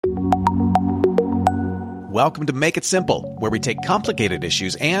Welcome to Make It Simple, where we take complicated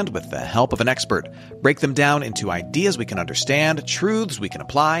issues and, with the help of an expert, break them down into ideas we can understand, truths we can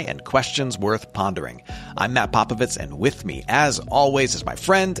apply, and questions worth pondering. I'm Matt Popovits, and with me, as always, is my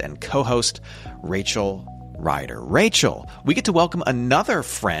friend and co-host, Rachel Ryder. Rachel, we get to welcome another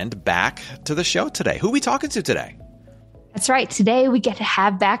friend back to the show today. Who are we talking to today? That's right. Today, we get to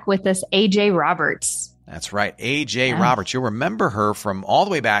have back with us AJ Roberts. That's right. AJ Roberts. You'll remember her from all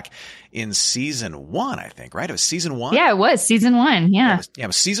the way back in season 1, I think, right? It was season 1? Yeah, it was season 1. Yeah. It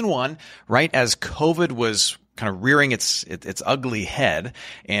was season 1, right? As COVID was kind of rearing its ugly head.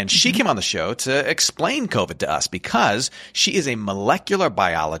 And she came on the show to explain COVID to us because she is a molecular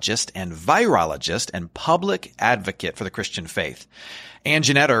biologist and virologist and public advocate for the Christian faith. Ann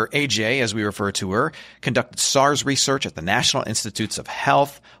Jeanette, or AJ, as we refer to her, conducted SARS research at the National Institutes of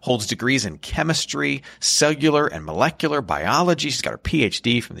Health, holds degrees in chemistry, cellular and molecular biology. She's got her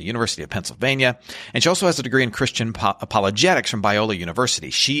PhD from the University of Pennsylvania. And she also has a degree in Christian apologetics from Biola University.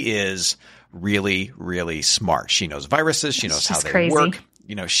 She is really, really smart. She knows viruses. She knows how they work.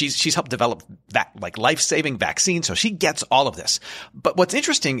 You know, she's helped develop that like life-saving vaccine. So she gets all of this. But what's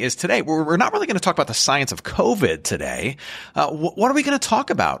interesting is today, we're not really going to talk about the science of COVID today. What are we going to talk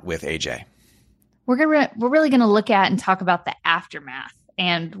about with AJ? We're really going to look at and talk about the aftermath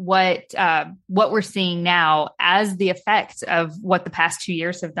and what we're seeing now as the effect of what the past 2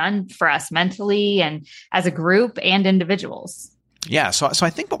 years have done for us mentally and as a group and individuals. Yeah. So I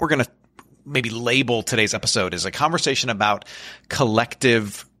think what we're going to maybe label today's episode is a conversation about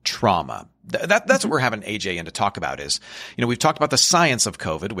collective trauma. That's what we're having AJ in to talk about is, you know, we've talked about the science of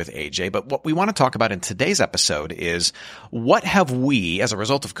COVID with AJ, but what we want to talk about in today's episode is what have we, as a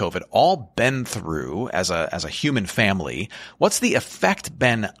result of COVID, all been through as a human family? What's the effect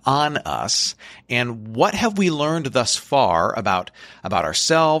been on us? And what have we learned thus far about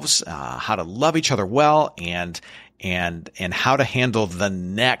ourselves, how to love each other well, and how to handle the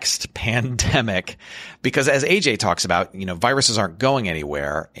next pandemic, because as AJ talks about, you know, viruses aren't going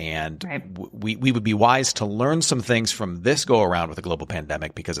anywhere, and right. we would be wise to learn some things from this go around with the global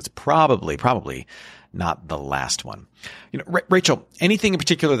pandemic because it's probably not the last one. You know, Rachel, anything in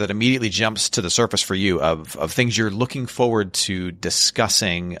particular that immediately jumps to the surface for you of things you're looking forward to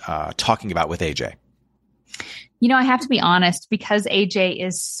discussing, talking about with AJ? You know, I have to be honest, because AJ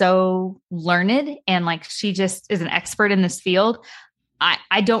is so learned and like she just is an expert in this field.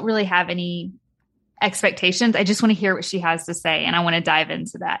 I don't really have any expectations. I just want to hear what she has to say, and I want to dive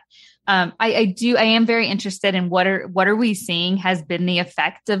into that. I am very interested in what are we seeing has been the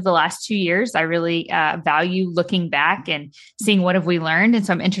effect of the last 2 years. I really value looking back and seeing what have we learned, and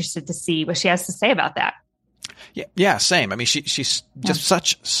so I'm interested to see what she has to say about that. Yeah, same. I mean, she's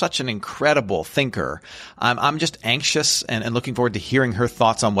just such an incredible thinker. I'm just anxious and looking forward to hearing her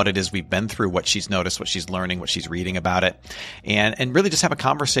thoughts on what it is we've been through, what she's noticed, what she's learning, what she's reading about it, and really just have a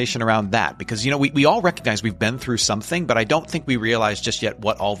conversation around that. Because, you know, we all recognize we've been through something, but I don't think we realize just yet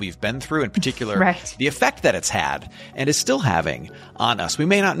what all we've been through, in particular, right. The effect that it's had and is still having on us. We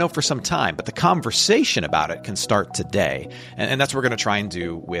may not know for some time, but the conversation about it can start today. And that's what we're going to try and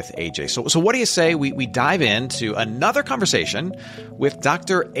do with AJ. So what do you say we dive into another conversation with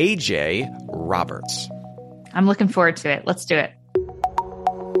Dr. AJ Roberts? I'm looking forward to it. Let's do it.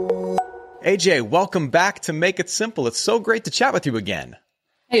 AJ, welcome back to Make It Simple. It's so great to chat with you again.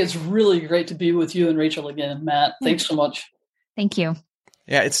 Hey, it's really great to be with you and Rachel again, Matt. Thanks so much. Thank you.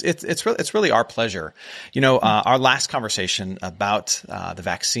 Yeah, it's really our pleasure. You know, our last conversation about the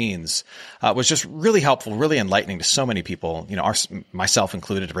vaccines was just really helpful, really enlightening to so many people. You know, myself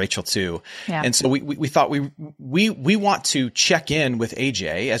included, Rachel too. Yeah. And so we thought we want to check in with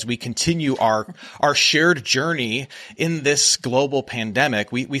AJ as we continue our shared journey in this global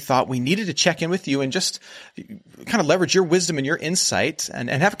pandemic. We thought we needed to check in with you and just kind of leverage your wisdom and your insight and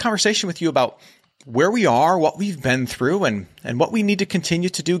have a conversation with you about where we are, what we've been through, and what we need to continue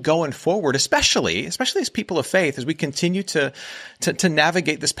to do going forward, especially as people of faith, as we continue to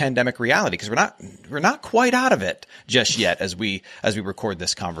navigate this pandemic reality, because we're not quite out of it just yet as we record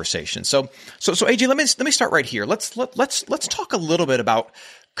this conversation. So AJ, let me start right here. Let's talk a little bit about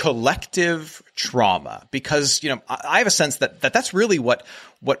collective trauma, because, you know, I have a sense that that's really what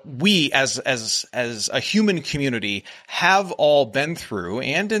we as a human community have all been through,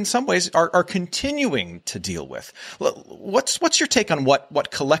 and in some ways are continuing to deal with. What's your take on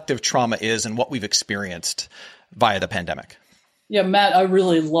what collective trauma is and what we've experienced via the pandemic? Yeah, Matt, I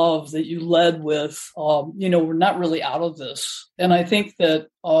really love that you led with, we're not really out of this. And I think that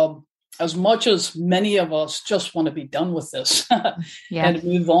as much as many of us just want to be done with this and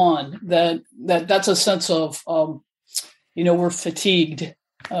move on, that's a sense of, we're fatigued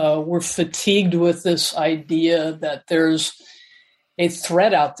We're fatigued with this idea that there's a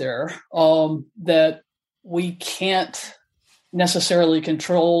threat out there that we can't necessarily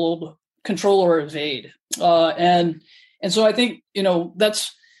control or evade. And so I think,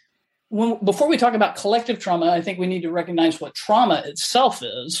 that's before we talk about collective trauma, I think we need to recognize what trauma itself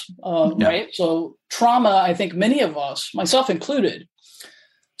is, right? So trauma, I think many of us, myself included,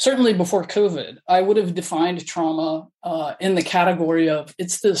 certainly before COVID, I would have defined trauma in the category of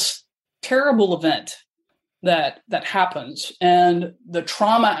it's this terrible event that happens. And the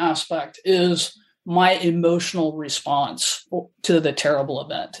trauma aspect is my emotional response to the terrible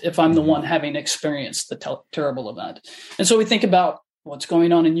event, if I'm the one having experienced the terrible event. And so we think about what's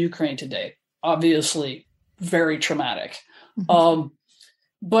going on in Ukraine today, obviously very traumatic. Mm-hmm.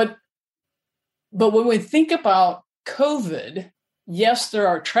 But when we think about COVID, yes, there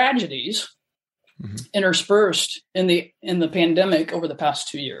are tragedies interspersed in the pandemic over the past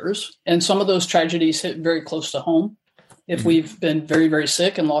 2 years. And some of those tragedies hit very close to home. If we've been very, very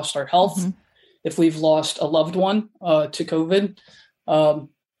sick and lost our health, if we've lost a loved one to COVID,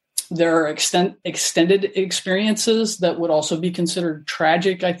 there are extended experiences that would also be considered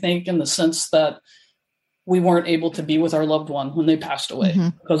tragic, I think, in the sense that we weren't able to be with our loved one when they passed away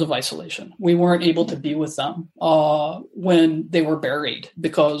because of isolation. We weren't able to be with them when they were buried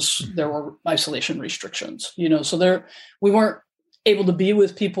because there were isolation restrictions. So we weren't able to be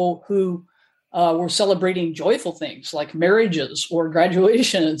with people who were celebrating joyful things like marriages or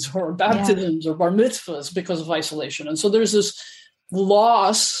graduations or baptisms or bar mitzvahs because of isolation. And so there's this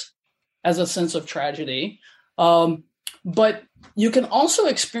loss as a sense of tragedy. But you can also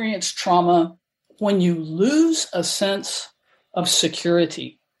experience trauma when you lose a sense of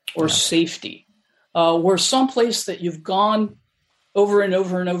security or safety, where someplace that you've gone over and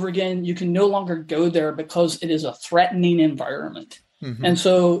over and over again, you can no longer go there because it is a threatening environment. And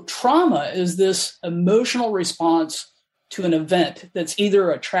so trauma is this emotional response to an event that's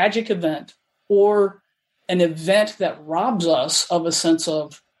either a tragic event or an event that robs us of a sense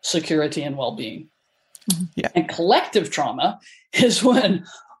of security and well-being. And collective trauma is when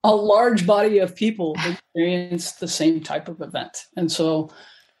a large body of people experience the same type of event. And so,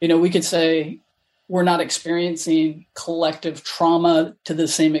 we could say we're not experiencing collective trauma to the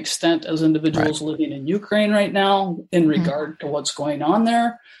same extent as individuals living in Ukraine right now in regard to what's going on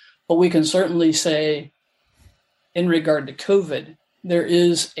there. But we can certainly say in regard to COVID, there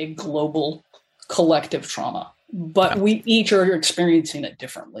is a global collective trauma, but we each are experiencing it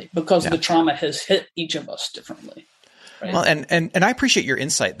differently because the trauma has hit each of us differently. Right. Well, and I appreciate your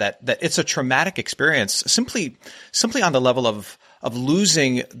insight that it's a traumatic experience simply on the level of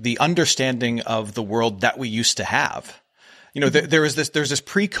losing the understanding of the world that we used to have. There's this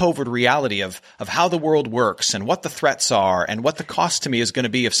pre-COVID reality of how the world works and what the threats are and what the cost to me is going to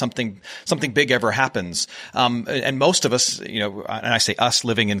be if something big ever happens. And most of us, and I say us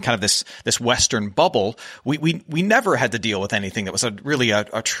living in kind of this Western bubble, we never had to deal with anything that was really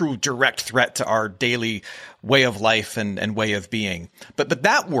a true direct threat to our daily way of life and way of being. But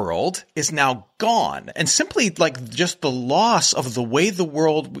that world is now gone. And simply like just the loss of the way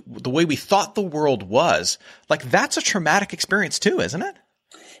we thought the world was, like that's a traumatic experience too, isn't it?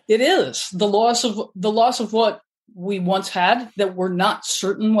 It is. The loss of what we once had that we're not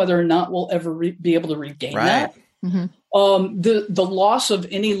certain whether or not we'll ever be able to regain that. The loss of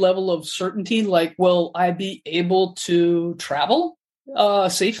any level of certainty, like, will I be able to travel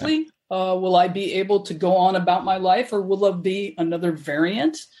safely? Will I be able to go on about my life, or will there be another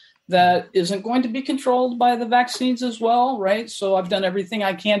variant that isn't going to be controlled by the vaccines as well, right? So I've done everything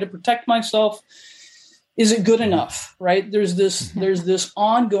I can to protect myself. Is it good enough, right? There's this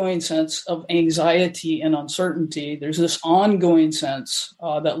ongoing sense of anxiety and uncertainty. There's this ongoing sense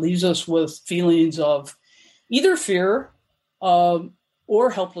that leaves us with feelings of either fear or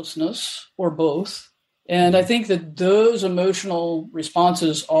helplessness or both. And I think that those emotional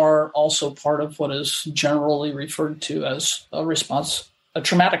responses are also part of what is generally referred to as a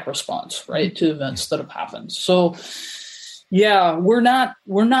traumatic response, right, to events that have happened. So, we're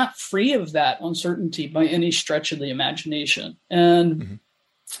not free of that uncertainty by any stretch of the imagination. And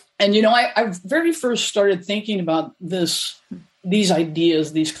I very first started thinking about these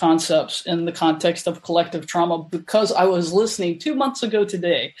ideas, these concepts in the context of collective trauma because I was listening 2 months ago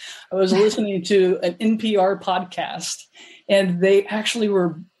today. I was listening to an NPR podcast, and they actually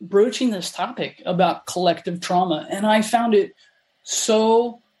were broaching this topic about collective trauma. And I found it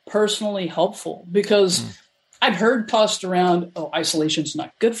so personally helpful because I'd heard tossed around, isolation's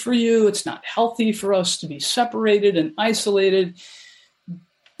not good for you. It's not healthy for us to be separated and isolated.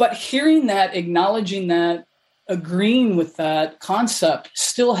 But hearing that, acknowledging that, agreeing with that concept,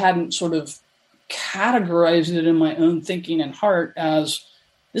 still hadn't sort of categorized it in my own thinking and heart as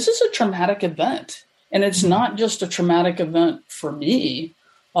this is a traumatic event. And it's not just a traumatic event for me,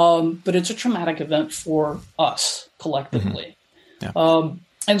 but it's a traumatic event for us collectively. Mm-hmm. Yeah.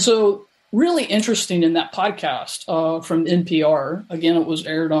 And so really interesting in that podcast from NPR. Again, it was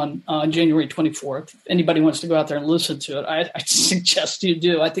aired on January 24th. If anybody wants to go out there and listen to it, I suggest you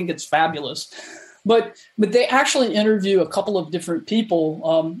do. I think it's fabulous. But they actually interview a couple of different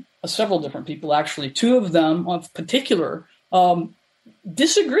people, several different people, actually. Two of them in particular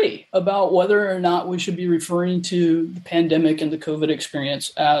disagree about whether or not we should be referring to the pandemic and the COVID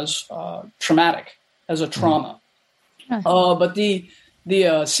experience as traumatic, as a trauma. Mm-hmm. But the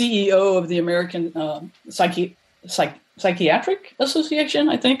CEO of the American Psychiatric Association,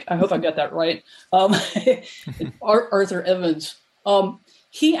 I hope I got that right, Arthur Evans,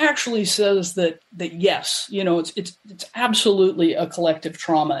 he actually says that yes, it's absolutely a collective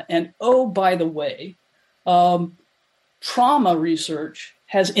trauma. And by the way, trauma research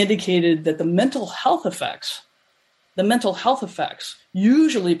has indicated that the mental health effects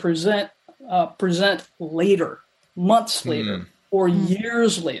usually present later, months later, or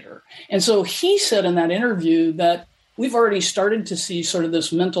years later. And so he said in that interview that we've already started to see sort of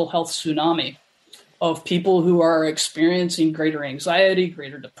this mental health tsunami of people who are experiencing greater anxiety,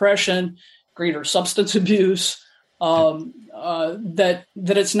 greater depression, greater substance abuse, that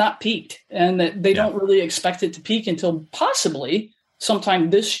it's not peaked, and that they don't really expect it to peak until possibly sometime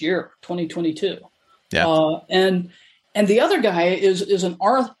this year, 2022. Yeah. And the other guy is an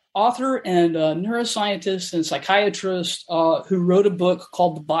author and a neuroscientist and psychiatrist who wrote a book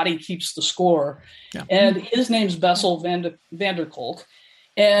called The Body Keeps the Score. Yeah. And his name's Bessel van der Kolk.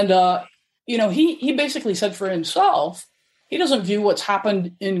 And, he basically said for himself, he doesn't view what's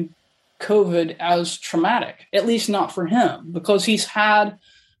happened in COVID as traumatic, at least not for him, because he's had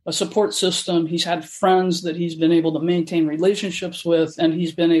a support system. He's had friends that he's been able to maintain relationships with, and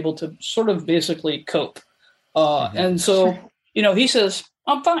he's been able to sort of basically cope. And so, he says,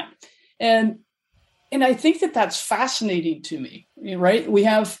 I'm fine. And I think that that's fascinating to me, right? We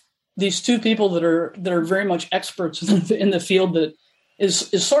have these two people that are very much experts in the field that is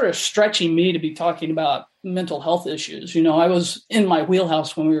sort of stretching me to be talking about mental health issues. I was in my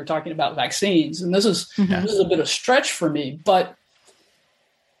wheelhouse when we were talking about vaccines, and this is a bit of stretch for me, but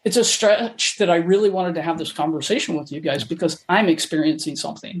it's a stretch that I really wanted to have this conversation with you guys because I'm experiencing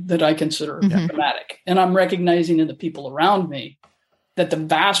something that I consider traumatic, and I'm recognizing in the people around me that the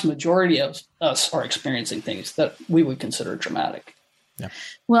vast majority of us are experiencing things that we would consider traumatic. Yeah.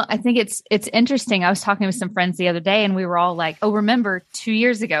 Well, I think it's interesting. I was talking with some friends the other day, and we were all like, "Oh, remember 2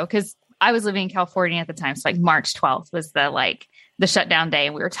 years ago?" Because I was living in California at the time. So March 12th was the shutdown day.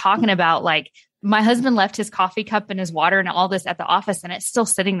 And we were talking about my husband left his coffee cup and his water and all this at the office, and it's still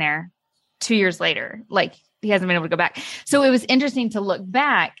sitting there 2 years later. He hasn't been able to go back. So it was interesting to look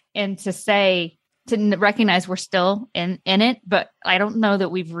back and to recognize we're still in it, but I don't know that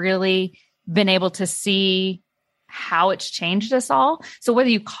we've really been able to see how it's changed us all. So whether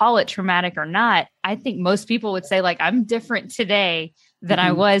you call it traumatic or not, I think most people would say I'm different today than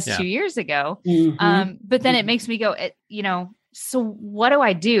I was 2 years ago. Mm-hmm. But then it makes me go, so what do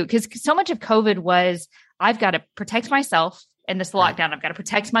I do? Because so much of COVID was, I've got to protect myself in this lockdown. I've got to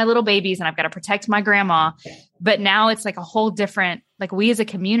protect my little babies, and I've got to protect my grandma. But now it's a whole different, we as a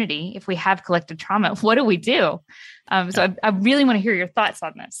community, if we have collective trauma, what do we do? So I really want to hear your thoughts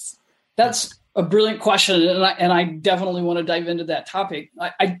on this. That's a brilliant question. And I definitely want to dive into that topic.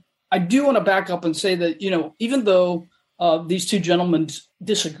 I do want to back up and say that, even though these two gentlemen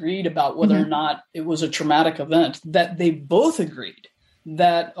disagreed about whether or not it was a traumatic event, that they both agreed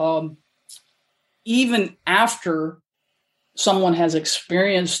that even after someone has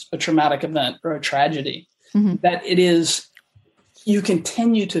experienced a traumatic event or a tragedy, that you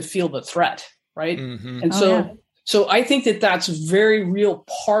continue to feel the threat, right? Mm-hmm. And so I think that that's a very real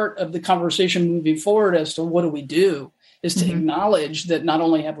part of the conversation moving forward as to what do we do, is to acknowledge that not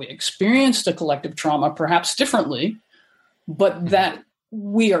only have we experienced a collective trauma, perhaps differently, but that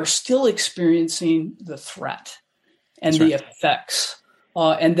we are still experiencing the threat and the effects.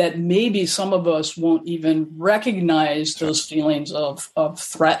 And that maybe some of us won't even recognize those feelings of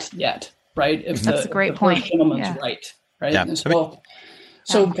threat yet, right? If that's a great point. Gentleman's right? Yeah. And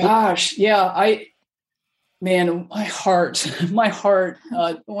gosh, my heart,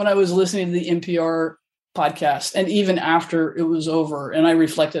 when I was listening to the NPR podcast, and even after it was over and I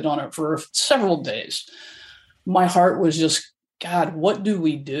reflected on it for several days, my heart was just, God, what do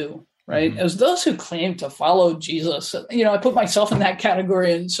we do? right? As those who claim to follow Jesus, I put myself in that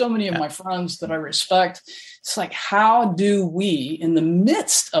category, and so many of my friends that I respect. It's like, how do we, in the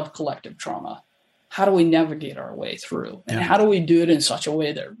midst of collective trauma, how do we navigate our way through? And how do we do it in such a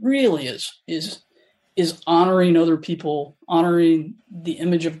way that really is honoring other people, honoring the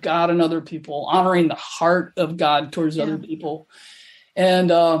image of God in other people, honoring the heart of God towards other people?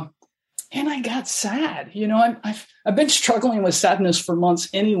 And I got sad. I've been struggling with sadness for months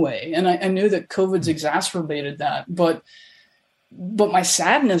anyway, and I knew that COVID's exacerbated that. But my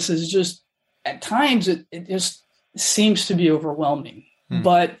sadness is just, at times it just seems to be overwhelming.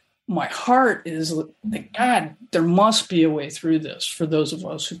 But my heart is that, God, there must be a way through this for those of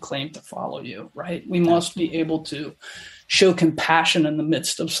us who claim to follow you, right? We must be able to show compassion in the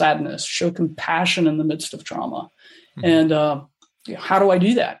midst of sadness, show compassion in the midst of trauma. And how do I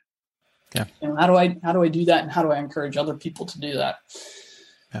do that? Yeah. How do I do that? And how do I encourage other people to do that?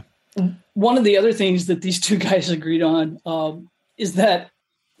 Yeah. One of the other things that these two guys agreed on is that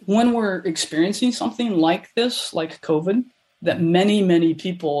when we're experiencing something like this, like COVID, that many, many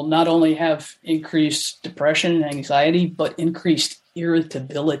people not only have increased depression and anxiety, but increased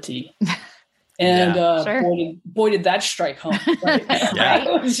irritability. And boy, did that strike home. Right?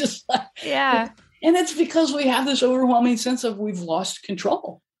 It was just like, and it's because we have this overwhelming sense of we've lost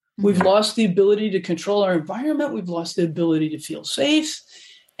control. We've lost the ability to control our environment. We've lost the ability to feel safe,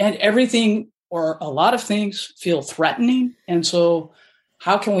 and everything, or a lot of things, feel threatening. And so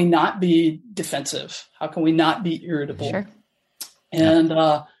how can we not be defensive? How can we not be irritable? Sure. And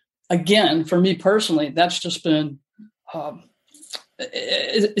again, for me personally, that's just been,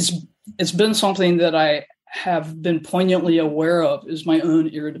 it's been something that I have been poignantly aware of, is my own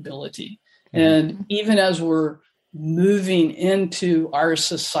irritability. And even as we're moving into our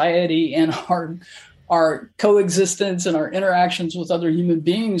society and our coexistence and our interactions with other human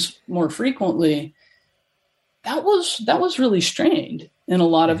beings more frequently, that was really strained in a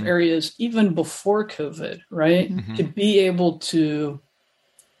lot of areas, even before COVID, right? To be able to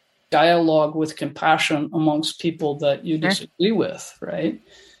dialogue with compassion amongst people that you disagree with, right?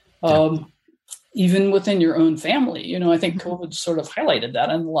 Even within your own family. I think COVID sort of highlighted that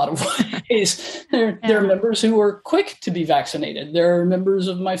in a lot of ways. There are members who were quick to be vaccinated. There are members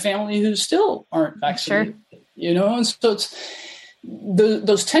of my family who still aren't vaccinated, and so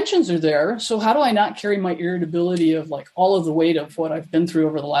those tensions are there. So how do I not carry my irritability of like all of the weight of what I've been through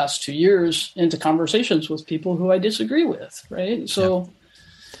over the last 2 years into conversations with people who I disagree with, right? So,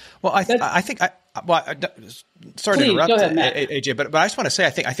 well, I think sorry to interrupt, AJ, but I just want to say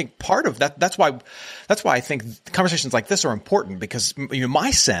I think part of that, that's why I think conversations like this are important, because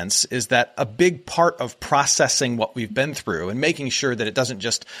my sense is that a big part of processing what we've been through and making sure that it doesn't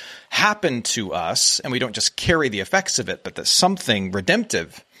just happen to us and we don't just carry the effects of it, but that something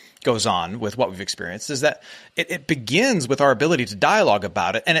redemptive goes on with what we've experienced, is that it begins with our ability to dialogue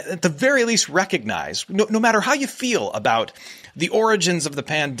about it, and at the very least recognize, no matter how you feel about the origins of the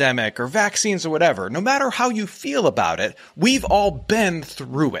pandemic or vaccines or whatever, no matter how you feel about it, we've all been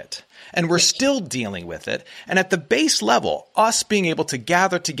through it. And we're still dealing with it. And at the base level, us being able to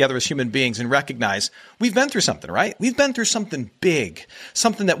gather together as human beings and recognize we've been through something, right? We've been through something big,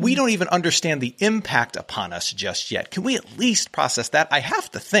 something that we don't even understand the impact upon us just yet. Can we at least process that? I have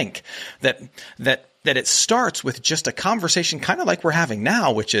to think that it starts with just a conversation kind of like we're having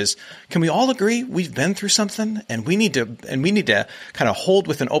now, which is, can we all agree we've been through something, and we need to kind of hold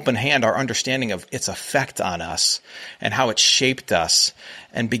with an open hand our understanding of its effect on us and how it shaped us,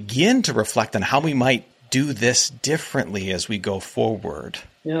 and begin to reflect on how we might do this differently as we go forward.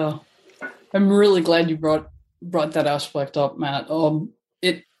 Yeah. I'm really glad you brought that aspect up, Matt.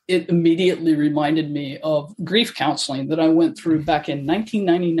 It immediately reminded me of grief counseling that I went through back in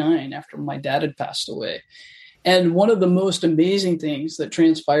 1999 after my dad had passed away. And one of the most amazing things that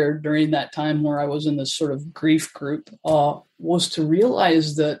transpired during that time where I was in this sort of grief group was to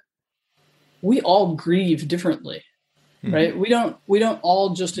realize that we all grieve differently, right? We don't all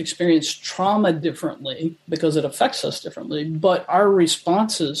just experience trauma differently because it affects us differently, but our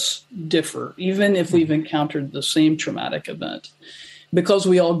responses differ, even if we've encountered the same traumatic event. Because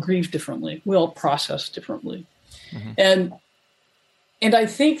we all grieve differently, we all process differently. And I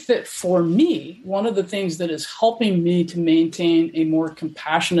think that for me, one of the things that is helping me to maintain a more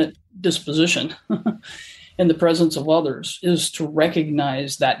compassionate disposition in the presence of others is to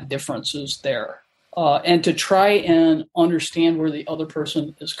recognize that difference is there, and to try and understand where the other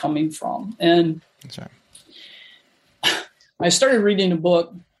person is coming from. And that's right. I started reading a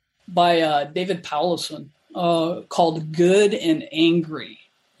book by David Powlison, called Good and Angry.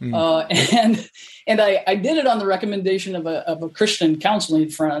 And I did it on the recommendation of a Christian counseling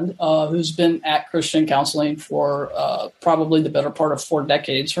friend who's been at Christian counseling for probably the better part of 4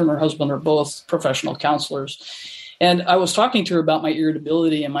 decades. Her and her husband are both professional counselors. And I was talking to her about my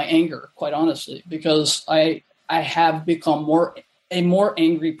irritability and my anger, quite honestly, because I have become a more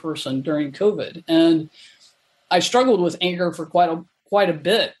angry person during COVID. And I struggled with anger for quite a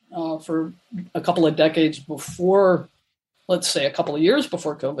bit for a couple of decades before, let's say a couple of years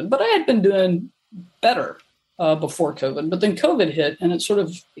before COVID, but I had been doing better before COVID. But then COVID hit and it sort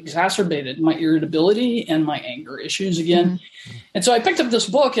of exacerbated my irritability and my anger issues again. Mm-hmm. And so I picked up this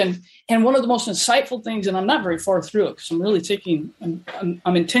book and one of the most insightful things, and I'm not very far through it because I'm really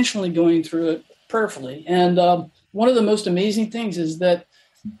I'm intentionally going through it prayerfully. And one of the most amazing things is that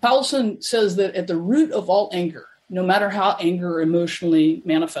Powlison says that at the root of all anger, no matter how anger emotionally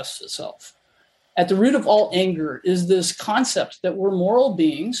manifests itself, at the root of all anger is this concept that we're moral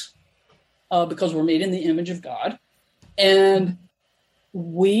beings because we're made in the image of God, and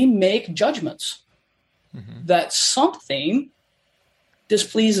we make judgments that something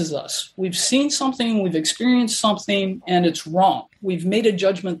displeases us. We've seen something, we've experienced something, and it's wrong. We've made a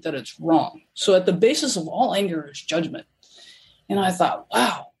judgment that it's wrong. So at the basis of all anger is judgment. And I thought,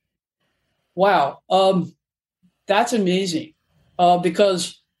 wow, that's amazing.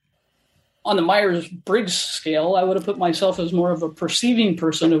 Because on the Myers-Briggs scale, I would have put myself as more of a perceiving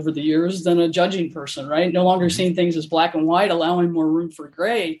person over the years than a judging person, right? No longer seeing things as black and white, allowing more room for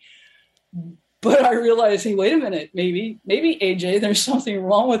gray. But I realized, hey, wait a minute, maybe AJ, there's something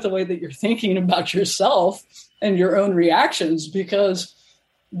wrong with the way that you're thinking about yourself and your own reactions because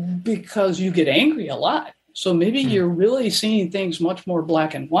you get angry a lot. So maybe you're really seeing things much more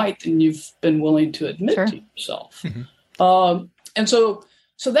black and white than you've been willing to admit to yourself. And so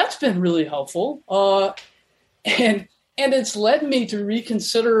that's been really helpful. And it's led me to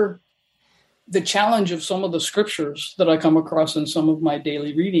reconsider the challenge of some of the scriptures that I come across in some of my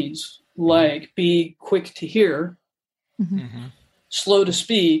daily readings, like be quick to hear, slow to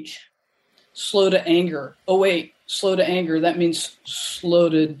speak, slow to anger. Oh, wait, slow to anger. That means slow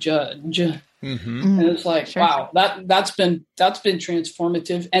to judge. And it's like, wow, that's been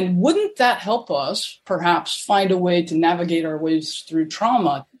transformative. And wouldn't that help us perhaps find a way to navigate our ways through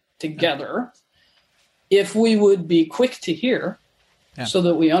trauma together if we would be quick to hear so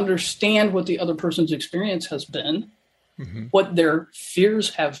that we understand what the other person's experience has been, what their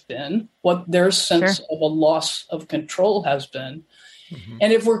fears have been, what their sense of a loss of control has been.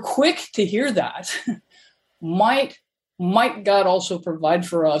 And if we're quick to hear that, might God also provide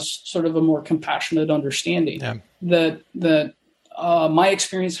for us sort of a more compassionate understanding that my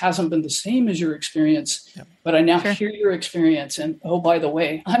experience hasn't been the same as your experience, but I now hear your experience. And oh, by the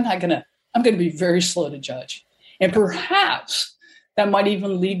way, I'm going to be very slow to judge. And perhaps that might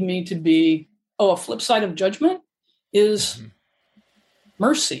even lead me to be, a flip side of judgment is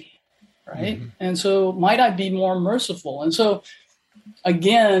mercy, right? And so might I be more merciful? And so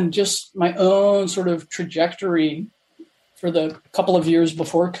again, just my own sort of trajectory for the couple of years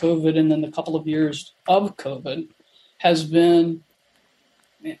before COVID and then the couple of years of COVID has been,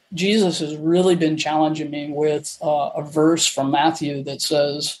 Jesus has really been challenging me with a verse from Matthew that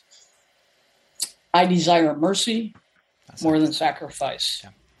says, I desire mercy more than sacrifice.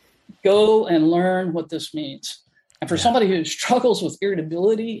 Go and learn what this means. And for somebody who struggles with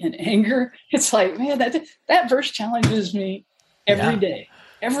irritability and anger, it's like, man, that verse challenges me every day.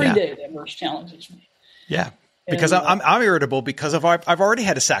 Every day that verse challenges me. Yeah. Because I'm irritable because I've already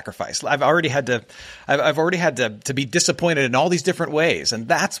had to sacrifice. I've already had to be disappointed in all these different ways, and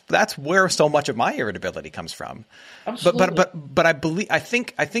that's where so much of my irritability comes from. Absolutely. But I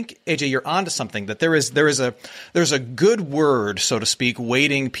think AJ, you're onto something, that there's a good word, so to speak,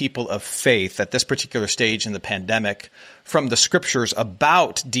 waiting people of faith at this particular stage in the pandemic from the scriptures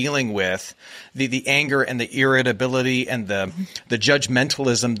about dealing with the anger and the irritability and the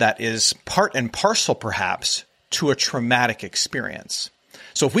judgmentalism that is part and parcel, perhaps, to a traumatic experience.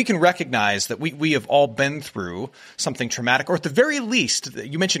 So if we can recognize that we have all been through something traumatic, or at the very least,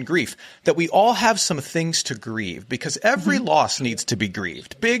 you mentioned grief, that we all have some things to grieve, because every loss needs to be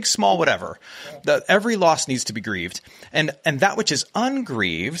grieved, big, small, whatever. Every loss needs to be grieved. And that which is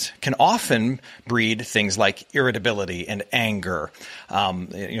ungrieved can often breed things like irritability and anger,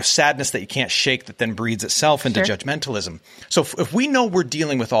 sadness that you can't shake, that then breeds itself into judgmentalism. So if we know we're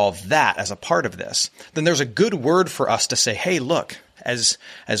dealing with all of that as a part of this, then there's a good word for us to say, hey, look, as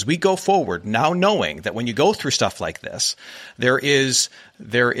we go forward, now knowing that when you go through stuff like this, there is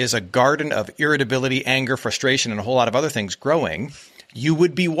a garden of irritability, anger, frustration, and a whole lot of other things growing, you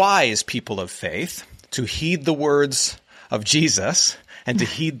would be wise, people of faith, to heed the words of Jesus and to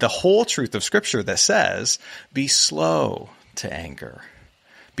heed the whole truth of Scripture that says, be slow to anger,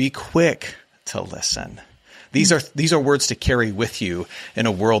 be quick to listen. These are words to carry with you in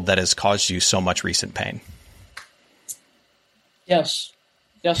a world that has caused you so much recent pain. Yes.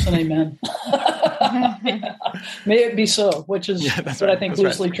 Yes and amen. Yeah. May it be so, which is what I think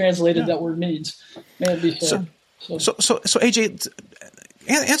loosely translated that word means. May it be so. So AJ,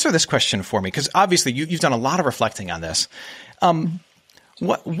 answer this question for me, because obviously you've done a lot of reflecting on this.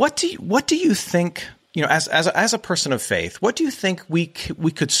 What do you think, as a person of faith, what do you think we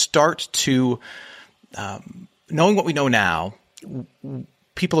could start to, knowing what we know now,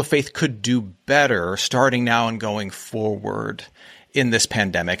 people of faith could do better starting now and going forward in this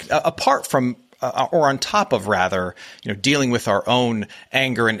pandemic, apart from, or on top of rather, dealing with our own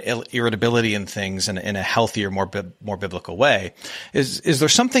anger and irritability and things in a healthier, more biblical way? Is there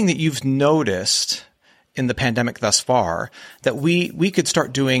something that you've noticed in the pandemic thus far that we could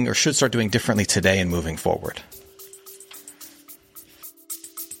start doing or should start doing differently today and moving forward?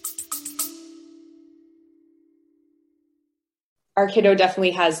 Our kiddo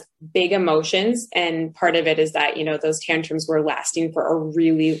definitely has big emotions. And part of it is that, those tantrums were lasting for a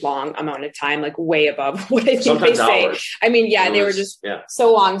really long amount of time, like way above what I think sometimes they say. Hours. I mean, they were just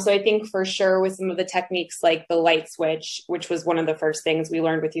so long. So I think for sure with some of the techniques like the light switch, which was one of the first things we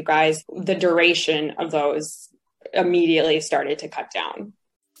learned with you guys, the duration of those immediately started to cut down.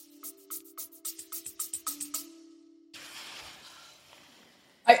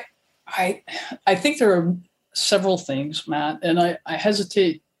 I think there are several things, Matt, and I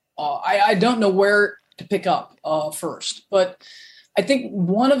hesitate. I don't know where to pick up first, but I think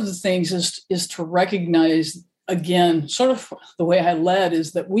one of the things is to recognize, again, sort of the way I led,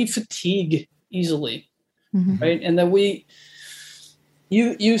 is that we fatigue easily, right? And that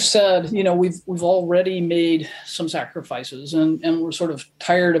you said, we've already made some sacrifices, and we're sort of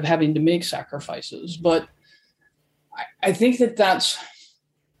tired of having to make sacrifices. But I think that's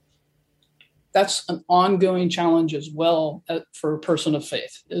an ongoing challenge as well for a person of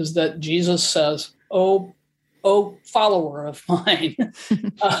faith, is that Jesus says, oh, follower of mine,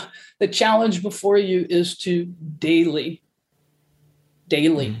 the challenge before you is to daily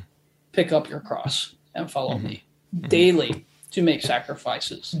pick up your cross and follow me, daily to make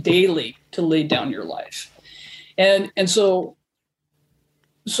sacrifices, daily to lay down your life. And so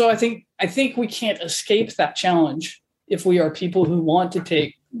I think we can't escape that challenge if we are people who want to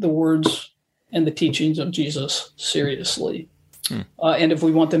take the words and the teachings of Jesus seriously. And if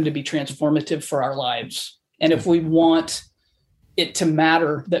we want them to be transformative for our lives, and if we want it to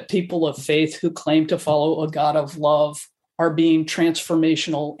matter that people of faith who claim to follow a God of love are being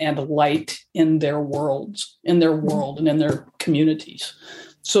transformational and light in their world and in their communities.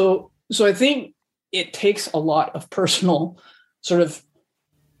 So I think it takes a lot of personal sort of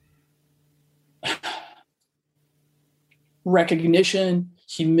recognition,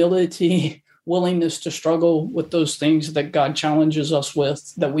 humility, willingness to struggle with those things that God challenges us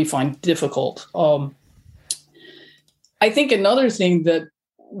with that we find difficult. I think another thing that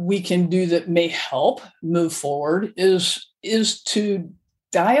we can do that may help move forward is to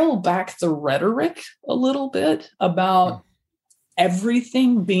dial back the rhetoric a little bit about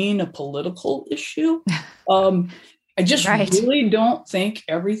everything being a political issue. I just really don't think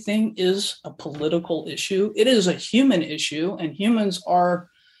everything is a political issue. It is a human issue, and humans are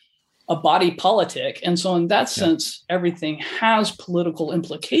a body politic. And so in that sense, everything has political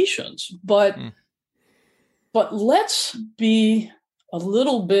implications. But let's be a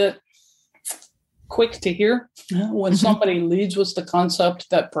little bit quick to hear when somebody leads with the concept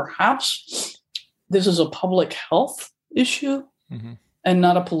that perhaps this is a public health issue and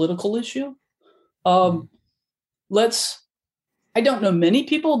not a political issue. I don't know many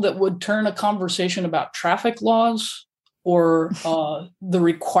people that would turn a conversation about traffic laws or the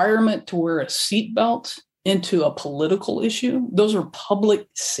requirement to wear a seatbelt into a political issue. Those are public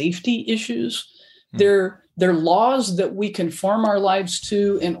safety issues. They're laws that we conform our lives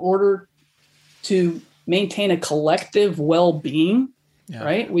to in order to maintain a collective well-being,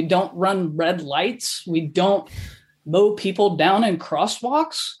 right? We don't run red lights. We don't mow people down in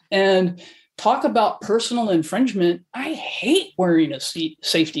crosswalks. And talk about personal infringement. I hate wearing a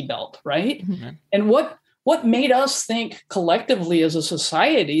safety belt, right? And what made us think collectively as a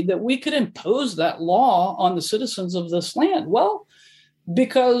society that we could impose that law on the citizens of this land? Well,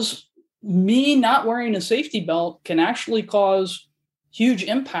 because me not wearing a safety belt can actually cause huge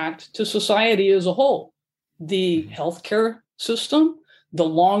impact to society as a whole. The healthcare system, the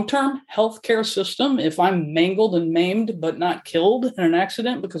long-term healthcare system, if I'm mangled and maimed but not killed in an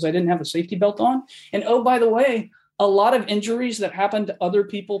accident because I didn't have a safety belt on. And oh, by the way, a lot of injuries that happen to other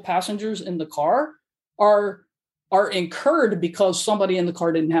people, passengers in the car, are incurred because somebody in the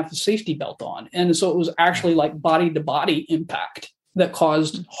car didn't have the safety belt on. And so it was actually like body to body impact that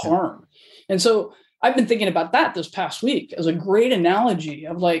caused harm. And so I've been thinking about that this past week as a great analogy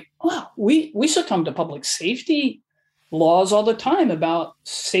of like, wow, we succumb to public safety laws all the time about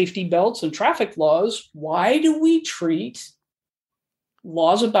safety belts and traffic laws. Why do we treat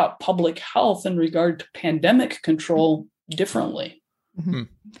laws about public health in regard to pandemic control differently? Mm-hmm.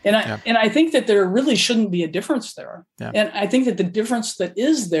 And I think that there really shouldn't be a difference there. Yeah. And I think that the difference that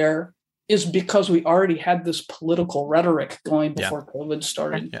is there is because we already had this political rhetoric going before COVID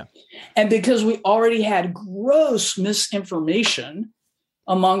started. Yeah. And because we already had gross misinformation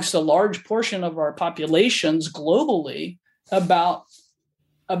amongst a large portion of our populations globally about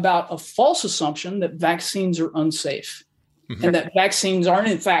a false assumption that vaccines are unsafe and that vaccines aren't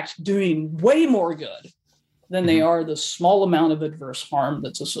in fact doing way more good than they are the small amount of adverse harm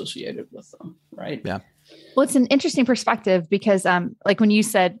that's associated with them. Right. Yeah. Well, it's an interesting perspective because like when you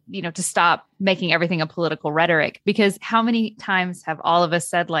said, to stop making everything a political rhetoric, because how many times have all of us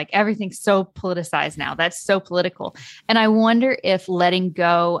said like everything's so politicized now, that's so political. And I wonder if letting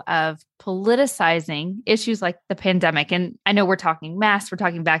go of politicizing issues like the pandemic, and I know we're talking masks, we're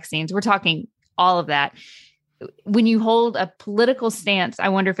talking vaccines, we're talking all of that. When you hold a political stance, I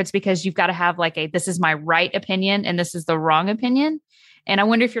wonder if it's because you've got to have like this is my right opinion and this is the wrong opinion. And I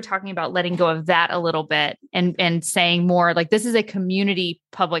wonder if you're talking about letting go of that a little bit and saying more like this is a community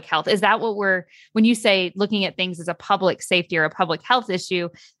public health. Is that what when you say looking at things as a public safety or a public health issue,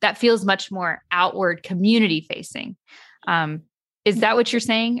 that feels much more outward community facing. Is that what you're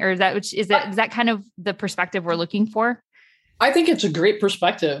saying? Or is that kind of the perspective we're looking for? I think it's a great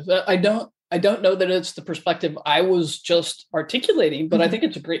perspective. I don't know that it's the perspective I was just articulating, but I think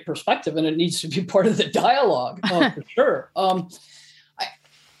it's a great perspective and it needs to be part of the dialogue for sure.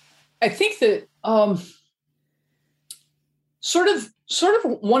 I think that sort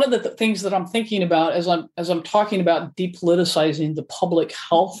of one of the things that I'm thinking about as I'm talking about depoliticizing the public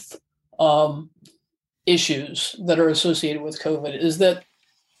health issues that are associated with COVID is that,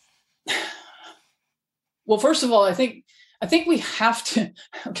 well, first of all, I think we have to.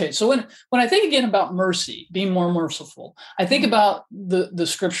 Okay, so when I think again about mercy, being more merciful, I think about the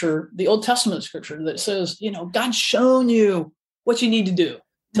scripture, the Old Testament scripture that says, God's shown you what you need to do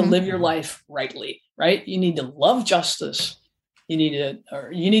to live your life rightly, right? You need to love justice. You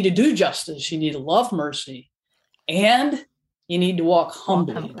need to do justice. You need to love mercy, and you need to walk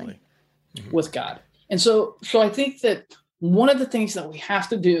humbly with God. And so I think that one of the things that we have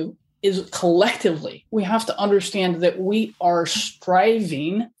to do is collectively, we have to understand that we are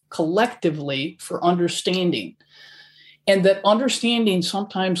striving collectively for understanding, and that understanding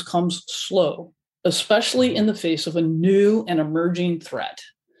sometimes comes slow, especially in the face of a new and emerging threat.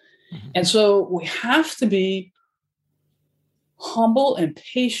 And so we have to be humble and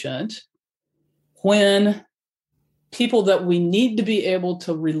patient when people that we need to be able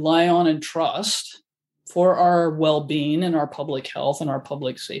to rely on and trust for our well-being and our public health and our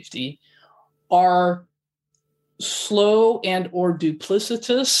public safety are slow and or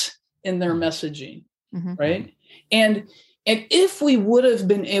duplicitous in their messaging, right? And if we would have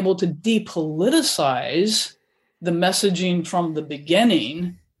been able to depoliticize the messaging from the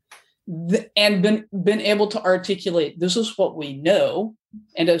beginning and been able to articulate, this is what we know.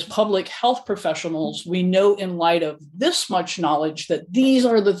 And as public health professionals, we know in light of this much knowledge that these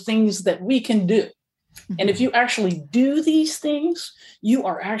are the things that we can do. And if you actually do these things, you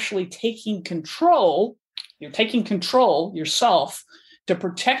are actually taking control. You're taking control yourself to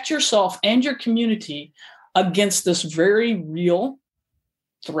protect yourself and your community against this very real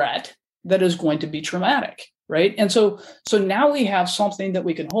threat that is going to be traumatic. Right. And so now we have something that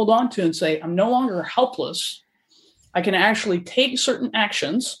we can hold on to and say, I'm no longer helpless. I can actually take certain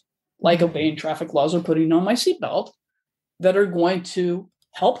actions like obeying traffic laws or putting on my seatbelt that are going to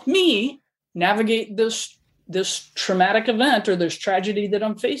help me navigate this traumatic event or this tragedy that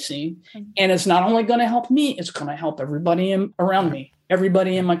I'm facing. And it's not only going to help me, it's going to help everybody around me,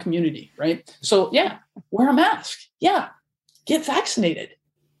 everybody in my community. Right. So, yeah, wear a mask. Yeah. Get vaccinated.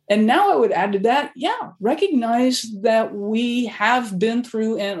 And now I would add to that, recognize that we have been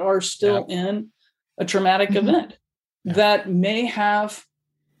through and are still in a traumatic event that may have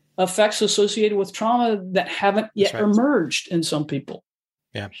effects associated with trauma that haven't yet emerged in some people.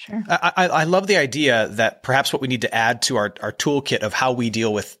 Yeah, sure. I love the idea that perhaps what we need to add to our toolkit of how we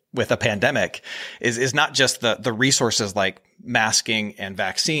deal with a pandemic is not just the resources like masking and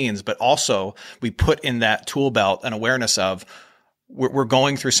vaccines, but also we put in that tool belt an awareness of we're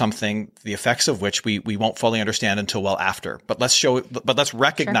going through something, the effects of which we won't fully understand until well after. But let's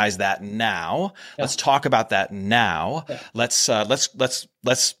recognize that now. Yeah. Let's talk about that now. Yeah. Let's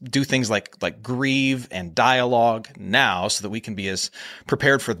do things like grieve and dialogue now, so that we can be as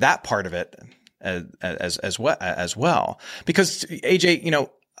prepared for that part of it as well. Because AJ, you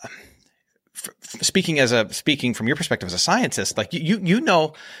know, speaking from your perspective as a scientist, like you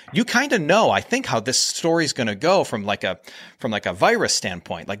kind of know, I think, how this story is going to go from like a virus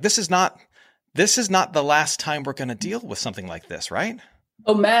standpoint. Like this is not the last time we're going to deal with something like this, right?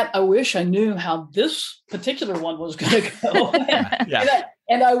 Oh, Matt, I wish I knew how this particular one was going to go. Yeah.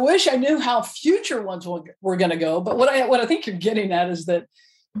 And I wish I knew how future ones were going to go. But what I think you're getting at is that,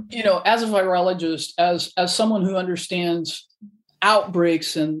 you know, as a virologist, as someone who understands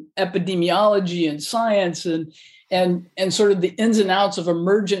outbreaks and epidemiology and science and sort of the ins and outs of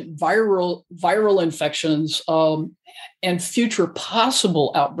emergent viral infections and future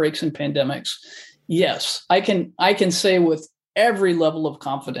possible outbreaks and pandemics, yes, I can say with every level of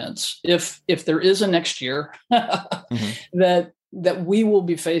confidence, if there is a next year, that we will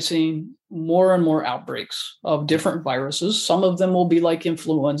be facing more and more outbreaks of different viruses. Some of them will be like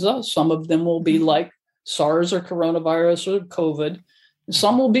influenza. Some of them will be like SARS or coronavirus or COVID.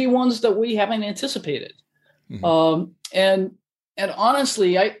 Some will be ones that we haven't anticipated. Mm-hmm. And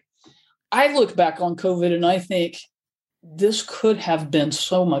honestly, I look back on COVID and I think this could have been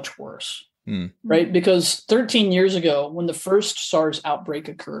so much worse, right? Because 13 years ago, when the first SARS outbreak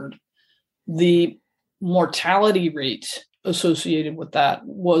occurred, the mortality rate associated with that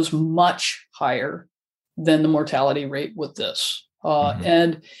was much higher than the mortality rate with this.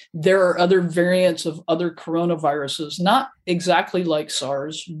 And there are other variants of other coronaviruses, not exactly like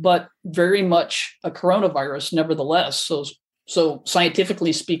SARS, but very much a coronavirus nevertheless. So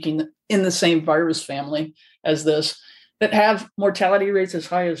scientifically speaking, in the same virus family as this, that have mortality rates as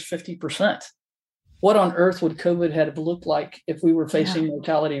high as 50%. What on earth would COVID have looked like if we were facing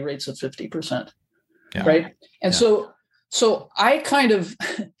mortality rates of 50%? Yeah. Right. And so I kind of,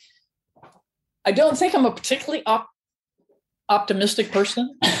 I don't think I'm a particularly optimistic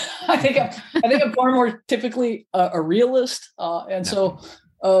person. I think I'm far more typically a realist. But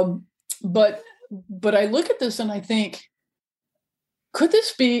I look at this and I think, could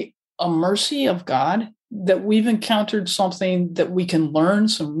this be a mercy of God that we've encountered something that we can learn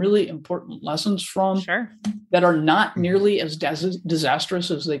some really important lessons from that are not nearly as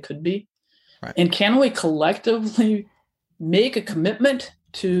disastrous as they could be? Right. And can we collectively make a commitment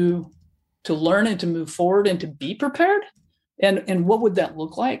to learn and to move forward and to be prepared? And what would that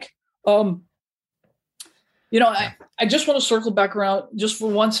look like? I just want to circle back around just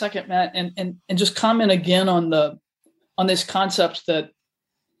for 1 second, Matt, and just comment again on this concept that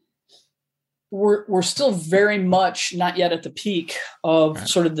we're still very much not yet at the peak of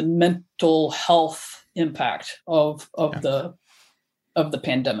sort of the mental health impact of the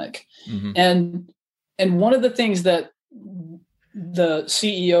pandemic. Mm-hmm. And one of the things that the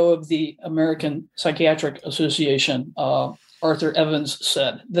CEO of the American Psychiatric Association, Arthur Evans,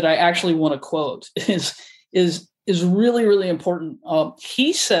 said that I actually want to quote is really, really important.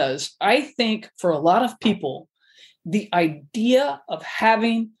 He says, I think for a lot of people, the idea of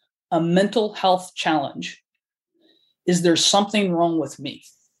having a mental health challenge is there's something wrong with me.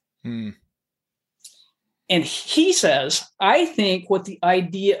 And he says, I think what the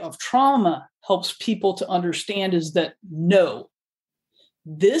idea of trauma helps people to understand is that, no,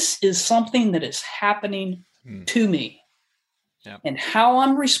 this is something that is happening to me. Yep. And how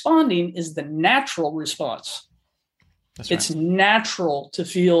I'm responding is the natural response. It's natural to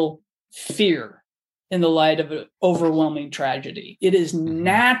feel fear in the light of an overwhelming tragedy. It is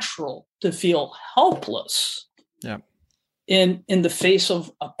natural to feel helpless in the face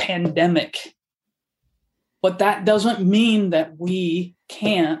of a pandemic. But that doesn't mean that we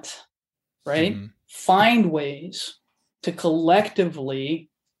can't, find ways to collectively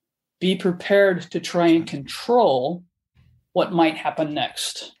be prepared to try and control what might happen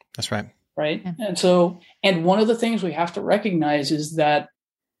next. That's right. Right. Yeah. And one of the things we have to recognize is that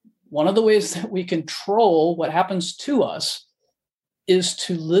one of the ways that we control what happens to us is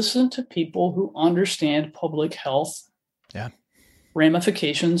to listen to people who understand public health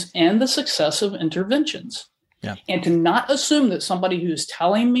ramifications and the success of interventions. Yeah. And to not assume that somebody who's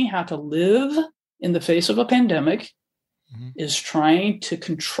telling me how to live in the face of a pandemic is trying to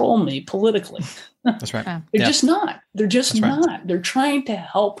control me politically. That's right. They're just not. They're just not. Right. They're trying to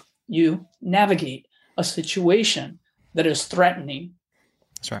help you navigate a situation that is threatening.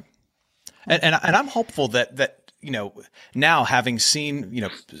 That's right. And I'm hopeful that now having seen,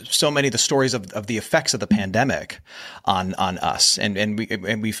 so many of the stories of the effects of the pandemic on us, and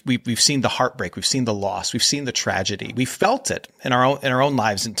we've seen the heartbreak, we've seen the loss, we've seen the tragedy, we've felt it in our own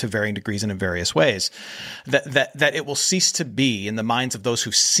lives to varying degrees and in various ways, that it will cease to be in the minds of those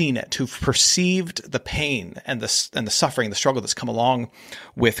who've seen it, who've perceived the pain and the suffering, the struggle that's come along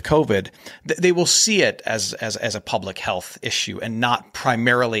with COVID. They will see it as a public health issue and not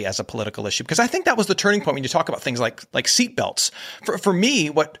primarily as a political issue. Because I think that was the turning point when you talk about things like seatbelts. For me,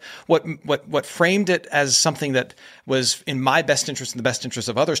 what framed it as something that was in my best interest and the best interest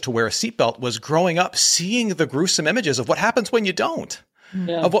of others to wear a seatbelt was growing up seeing the gruesome images of what happens when you don't.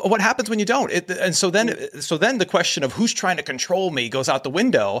 Yeah. Of what happens when you don't. And so then the question of who's trying to control me goes out the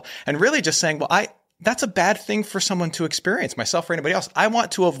window, and really just saying, well, that's a bad thing for someone to experience, myself or anybody else. I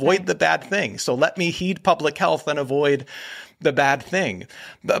want to avoid the bad thing. So let me heed public health and avoid the bad thing.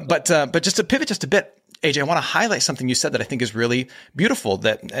 But just to pivot just a bit, AJ, I want to highlight something you said that I think is really beautiful,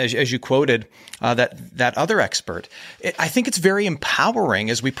 that as you quoted that other expert. I think it's very empowering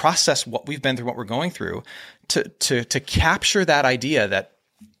as we process what we've been through, what we're going through, to capture that idea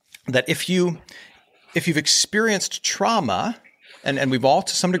that if you've experienced trauma, and we've all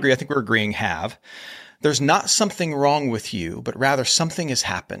to some degree, I think we're agreeing, there's not something wrong with you, but rather something has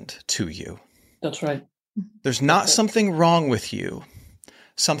happened to you. That's right. There's not something wrong with you.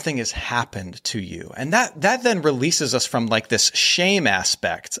 Something has happened to you. And that then releases us from like this shame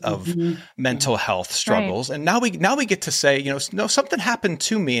aspect of mental health struggles. Right. And now we get to say, no, something happened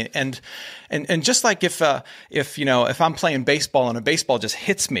to me. And just like if I'm playing baseball and a baseball just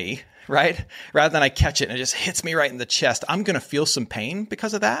hits me, right, rather than I catch it and it just hits me right in the chest, I'm going to feel some pain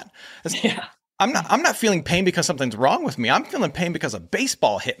because of that. Yeah. I'm not feeling pain because something's wrong with me. I'm feeling pain because a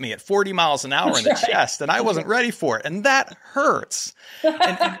baseball hit me at 40 miles an hour in the chest, and I wasn't ready for it, and that hurts.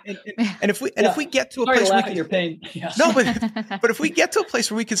 And if we get to a place where we can, your pain. Yes. No, but if we get to a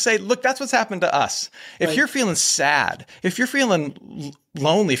place where we can say, look, that's what's happened to us. If you're feeling sad, if you're feeling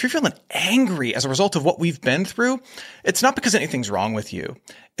lonely, if you're feeling angry as a result of what we've been through, it's not because anything's wrong with you.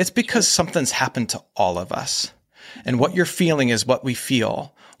 It's because something's happened to all of us. And what you're feeling is what we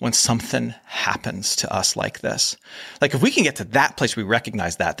feel when something happens to us like this. Like if we can get to that place, we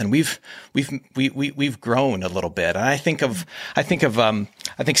recognize that, then we've grown a little bit. And I think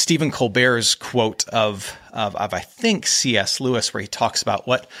Stephen Colbert's quote of I think C.S. Lewis, where he talks about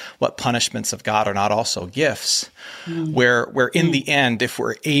what punishments of God are not also gifts, where in the end, if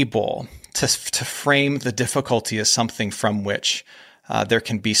we're able to frame the difficulty as something from which there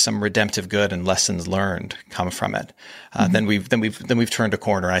can be some redemptive good and lessons learned come from it. Then we've turned a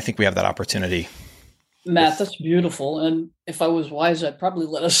corner. And I think we have that opportunity. Matt, that's beautiful. And if I was wise, I'd probably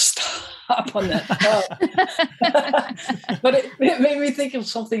let us stop on that. But it made me think of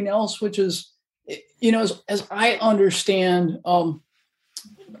something else, which is, as I understand,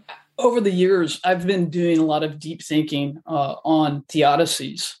 over the years, I've been doing a lot of deep thinking on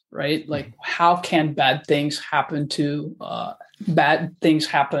theodicies, right? Like how can bad things happen to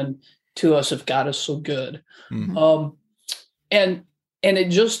us if God is so good? And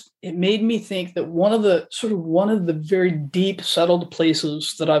it made me think that one of the very deep settled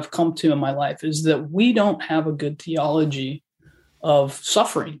places that I've come to in my life is that we don't have a good theology of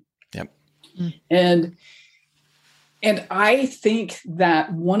suffering. Yep. And I think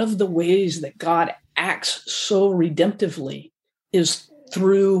that one of the ways that God acts so redemptively is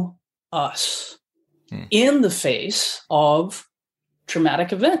through us in the face of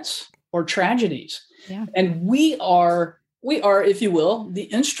traumatic events or tragedies. Yeah. And we are, if you will, the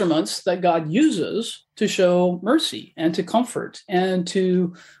instruments that God uses to show mercy and to comfort and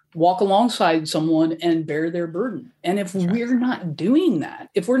to walk alongside someone and bear their burden. And if we're not doing that,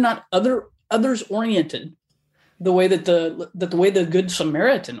 if we're not others oriented, the way that the Good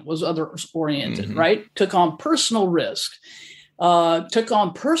Samaritan was others oriented, right? Took on personal risk, took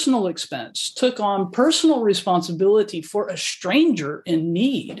on personal expense, took on personal responsibility for a stranger in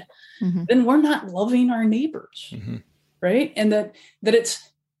need, then we're not loving our neighbors, right? And that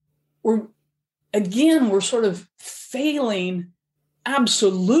we're sort of failing,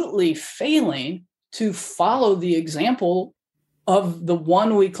 absolutely failing to follow the example of the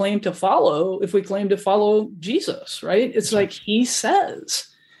one we claim to follow, if we claim to follow Jesus, right? It's like he says,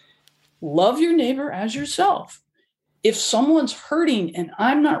 love your neighbor as yourself. If someone's hurting and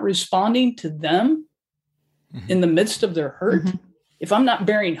I'm not responding to them in the midst of their hurt, if I'm not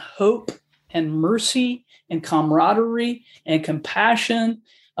bearing hope and mercy and camaraderie and compassion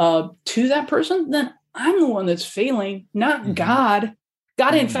to that person, then I'm the one that's failing, not God.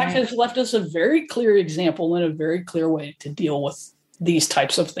 God, in fact, has left us a very clear example and a very clear way to deal with these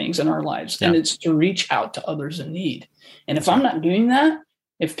types of things in our lives. And it's to reach out to others in need. And if I'm not doing that,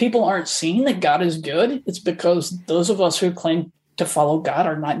 if people aren't seeing that God is good, it's because those of us who claim to follow God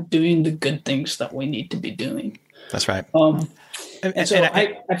are not doing the good things that we need to be doing. That's right.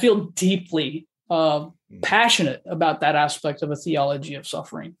 I feel deeply passionate about that aspect of a theology of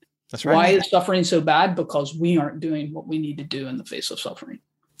suffering. That's right. Why is suffering so bad? Because we aren't doing what we need to do in the face of suffering.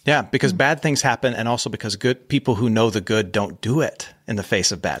 Yeah, because bad things happen, and also because good people who know the good don't do it in the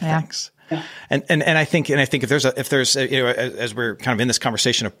face of bad things. Yeah. And I think if there's as we're kind of in this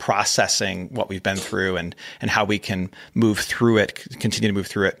conversation of processing what we've been through and how we can move through it, continue to move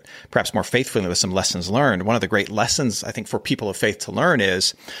through it, perhaps more faithfully with some lessons learned. One of the great lessons I think for people of faith to learn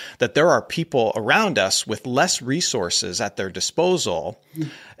is that there are people around us with less resources at their disposal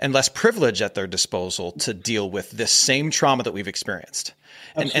and less privilege at their disposal to deal with this same trauma that we've experienced.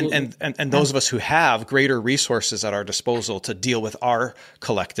 And those of us who have greater resources at our disposal to deal with our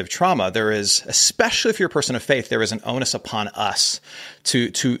collective trauma, there is, especially if you're a person of faith, there is an onus upon us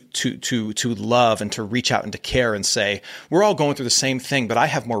to love and to reach out and to care and say, we're all going through the same thing, but I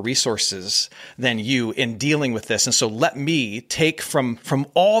have more resources than you in dealing with this. And so let me take from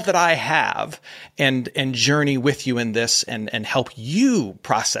all that I have and journey with you in this and help you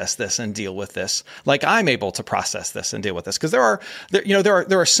process this and deal with this like I'm able to process this and deal with this. Because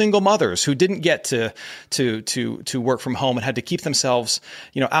there are single mothers who didn't get to work from home and had to keep themselves,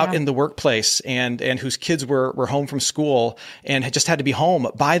 out in the workplace and whose kids were home from school and had just had to be home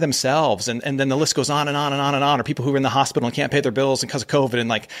by themselves. And then the list goes on and on and on and on, or people who are in the hospital and can't pay their bills because of COVID.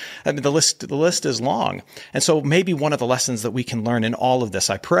 And the list is long. And so maybe one of the lessons that we can learn in all of this,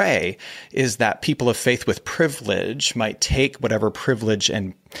 I pray, is that people of faith with privilege might take whatever privilege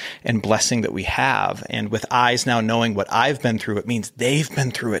and blessing that we have. And with eyes now knowing what I've been through, it means they've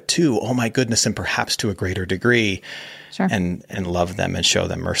been through it too. Oh my goodness. And perhaps to a greater degree. Sure. And love them and show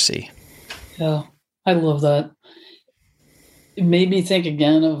them mercy. Yeah. I love that. It made me think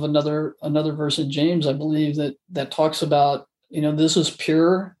again of another verse in James, I believe, that talks about, this is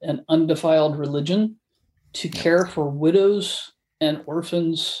pure and undefiled religion, to care for widows and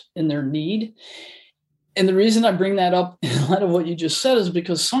orphans in their need. And the reason I bring that up in light of what you just said is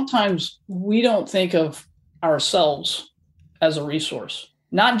because sometimes we don't think of ourselves as a resource,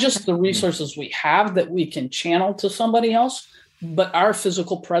 not just the resources we have that we can channel to somebody else, but our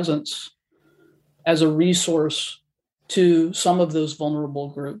physical presence as a resource to some of those vulnerable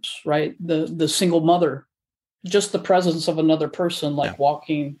groups, right? The single mother, just the presence of another person, like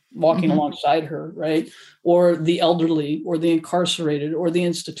walking alongside her, right? Or the elderly, or the incarcerated, or the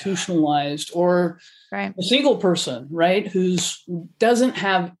institutionalized, or a single person, right? Who doesn't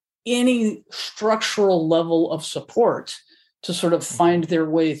have any structural level of support to sort of find their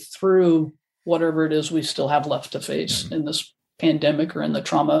way through whatever it is we still have left to face in this pandemic or in the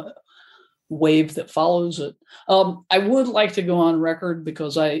trauma wave that follows it. I would like to go on record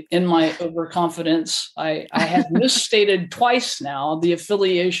because in my overconfidence, I have misstated twice now the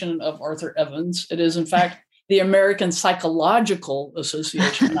affiliation of Arthur Evans. It is, in fact, the American Psychological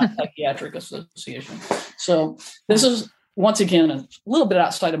Association, not Psychiatric Association. So this is, once again, a little bit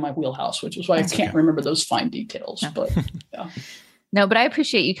outside of my wheelhouse, which is why I can't remember those fine details. But yeah. No, but I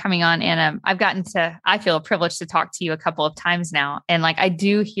appreciate you coming on. And I feel privileged to talk to you a couple of times now. And I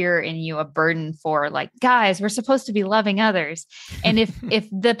do hear in you a burden for guys, we're supposed to be loving others. And if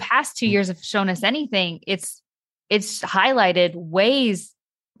the past 2 years have shown us anything, it's highlighted ways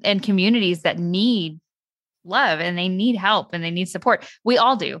and communities that need love and they need help and they need support. We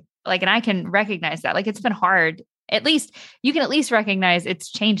all do. And I can recognize that. It's been hard. At least you can recognize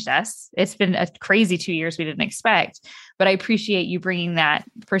it's changed us. It's been a crazy 2 years we didn't expect, but I appreciate you bringing that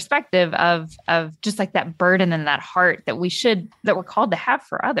perspective of just that burden and that heart that we're called to have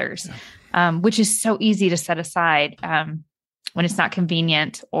for others, which is so easy to set aside when it's not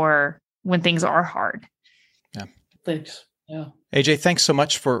convenient or when things are hard. Yeah. Thanks. Yeah. AJ, thanks so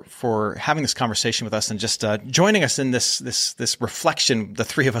much for having this conversation with us and just joining us in this reflection the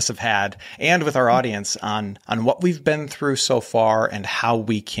three of us have had, and with our audience on what we've been through so far and how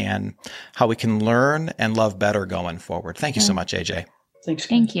we can learn and love better going forward. Thank you so much, AJ. Thanks.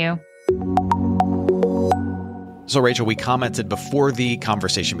 Thank you. So, Rachel, we commented before the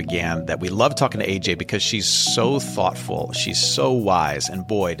conversation began that we love talking to AJ because she's so thoughtful, she's so wise, and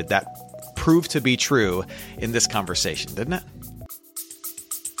boy, did that prove to be true in this conversation, didn't it?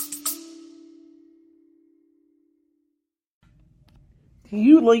 Do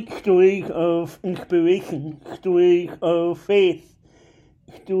you like stories of inspiration, stories of faith,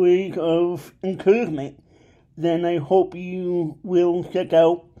 stories of encouragement? Then I hope you will check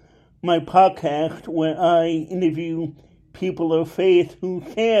out my podcast where I interview people of faith who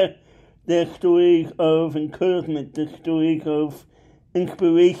share their stories of encouragement, their stories of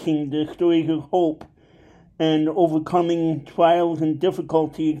inspiration, their stories of hope, and overcoming trials and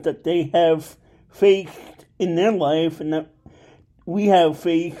difficulties that they have faced in their life and that we have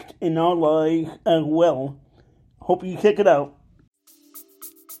faced in our lives as well. Hope you check it out.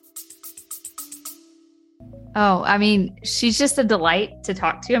 Oh, I mean, she's just a delight to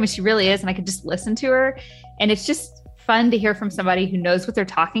talk to. I mean, she really is. And I could just listen to her. And it's just fun to hear from somebody who knows what they're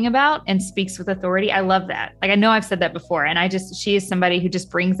talking about and speaks with authority. I love that. Like, I know I've said that before. And she is somebody who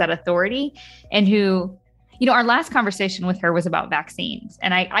just brings that authority and who, our last conversation with her was about vaccines.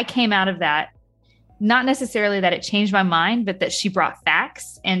 And I came out of that, not necessarily that it changed my mind, but that she brought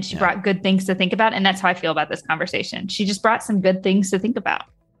facts and she brought good things to think about. And that's how I feel about this conversation. She just brought some good things to think about.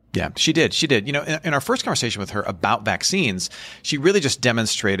 Yeah, she did. She did. In our first conversation with her about vaccines, she really just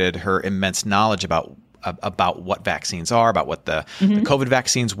demonstrated her immense knowledge about what vaccines are, about what the COVID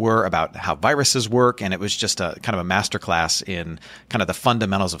vaccines were, about how viruses work. And it was just a kind of a masterclass in kind of the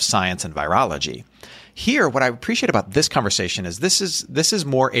fundamentals of science and virology. Here, what I appreciate about this conversation is this is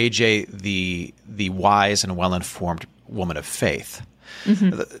more AJ, the wise and well-informed woman of faith.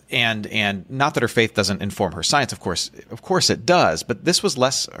 And not that her faith doesn't inform her science, of course it does, but this was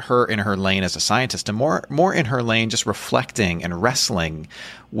less her in her lane as a scientist and more in her lane just reflecting and wrestling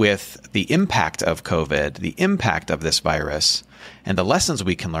with the impact of COVID, the impact of this virus, and the lessons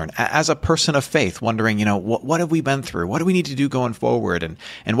we can learn as a person of faith, wondering, what have we been through? What do we need to do going forward?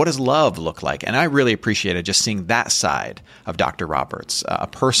 And what does love look like? And I really appreciated just seeing that side of Dr. Roberts, a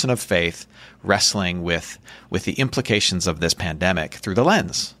person of faith wrestling with the implications of this pandemic through the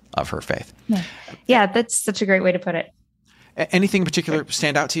lens of her faith. Yeah, that's such a great way to put it. Anything in particular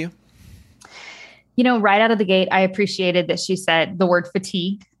stand out to you? Right out of the gate, I appreciated that she said the word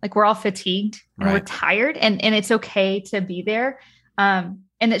fatigue. Like, we're all fatigued and we're tired and it's okay to be there. And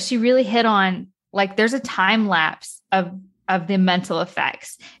that she really hit on, like, there's a time lapse of the mental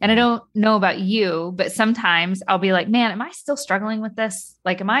effects. And I don't know about you, but sometimes I'll be like, man, am I still struggling with this?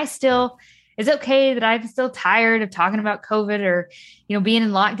 Like, is it okay that I'm still tired of talking about COVID or, being in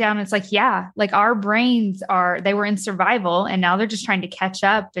lockdown? And it's like, yeah, like our brains they were in survival and now they're just trying to catch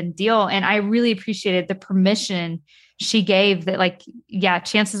up and deal. And I really appreciated the permission she gave that, like, yeah,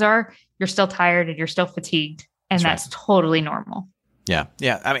 chances are you're still tired and you're still fatigued. And that's totally normal. Yeah.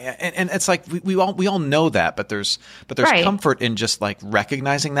 Yeah. I mean, and it's like, we all know that, but there's comfort in just like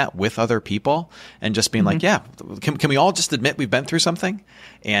recognizing that with other people and just being like, yeah, can we all just admit we've been through something?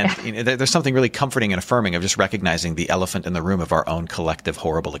 And there's something really comforting and affirming of just recognizing the elephant in the room of our own collective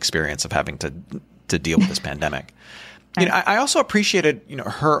horrible experience of having to deal with this pandemic. I also appreciated,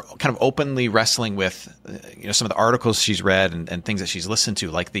 her kind of openly wrestling with, some of the articles she's read and things that she's listened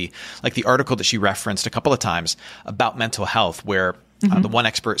to, like the article that she referenced a couple of times about mental health, where the one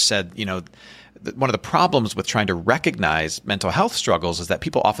expert said, one of the problems with trying to recognize mental health struggles is that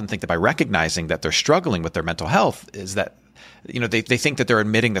people often think that by recognizing that they're struggling with their mental health is that, they think that they're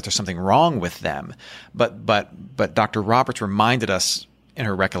admitting that there's something wrong with them. But Dr. Roberts reminded us in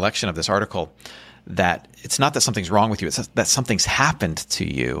her recollection of this article that it's not that something's wrong with you, it's that something's happened to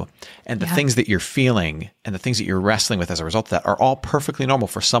you. And the things that you're feeling and the things that you're wrestling with as a result of that are all perfectly normal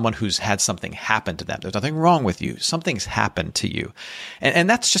for someone who's had something happen to them. There's nothing wrong with you. Something's happened to you. And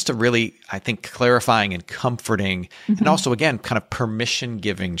that's just a really, I think, clarifying and comforting and also, again, kind of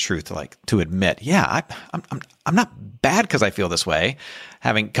permission-giving truth, to admit, yeah, I'm not bad because I feel this way,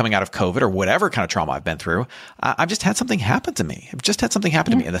 coming out of COVID or whatever kind of trauma I've been through. I've just had something happen to me. I've just had something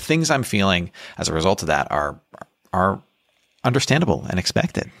happen to me. And the things I'm feeling as a result of that are understandable and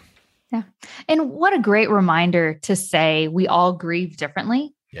expected. Yeah. And what a great reminder to say we all grieve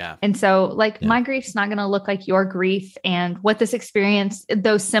differently. Yeah. And so my grief's not going to look like your grief, and what this experience,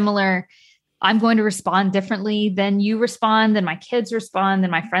 though similar, I'm going to respond differently than you respond, than my kids respond,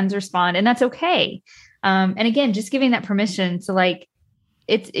 than my friends respond. And that's okay. And again, just giving that permission to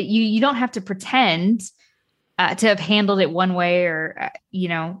you don't have to pretend to have handled it one way or,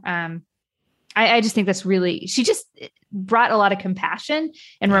 I just think that's really, she just brought a lot of compassion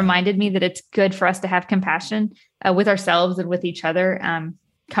and reminded me that it's good for us to have compassion with ourselves and with each other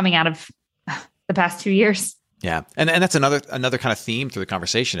coming out of the past 2 years. Yeah. And that's another kind of theme through the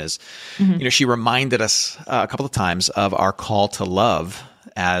conversation is, she reminded us a couple of times of our call to love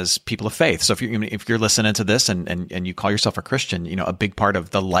as people of faith. So if you're listening to this and you call yourself a Christian, a big part of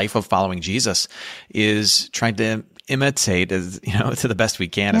the life of following Jesus is trying to imitate, as to the best we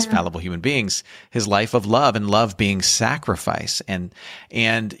can as fallible human beings, his life of love, and love being sacrifice. And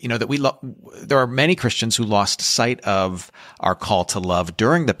that there are many Christians who lost sight of our call to love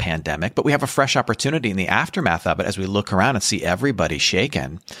during the pandemic, but we have a fresh opportunity in the aftermath of it as we look around and see everybody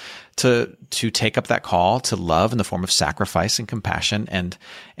shaken to take up that call to love in the form of sacrifice and compassion and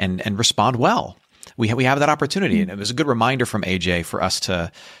respond well. We have that opportunity, and it was a good reminder from AJ for us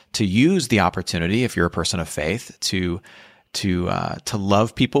to use the opportunity, if you're a person of faith, to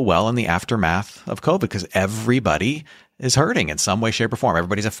love people well in the aftermath of COVID, because everybody is hurting in some way, shape, or form.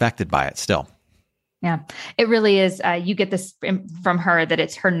 Everybody's affected by it still. Yeah, it really is. You get this from her, that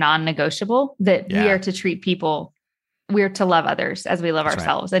it's her non-negotiable, that we are to treat people, we're to love others as we love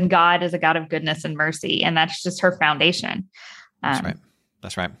ourselves. Right. And God is a God of goodness and mercy. And that's just her foundation.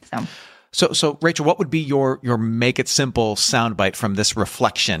 That's right. So Rachel, what would be your make it simple soundbite from this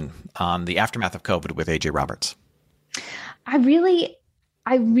reflection on the aftermath of COVID with AJ Roberts? I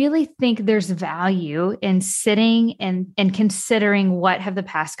really think there's value in sitting and considering what have the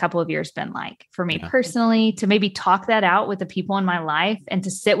past couple of years been like for me personally, to maybe talk that out with the people in my life and to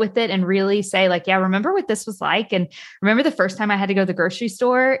sit with it and really say, like, yeah, remember what this was like? And remember the first time I had to go to the grocery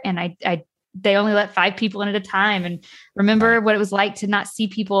store and they only let 5 people in at a time, and remember what it was like to not see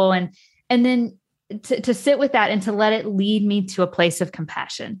people, and then to sit with that and to let it lead me to a place of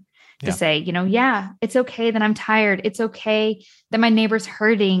compassion. To say, it's okay that I'm tired. It's okay that my neighbor's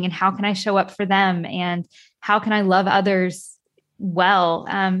hurting, and how can I show up for them? And how can I love others well?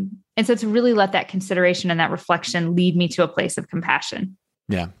 And so to really let that consideration and that reflection lead me to a place of compassion.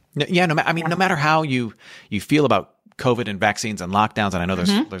 Yeah. No matter how you feel about COVID and vaccines and lockdowns, and I know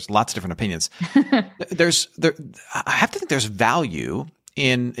there's lots of different opinions. I have to think there's value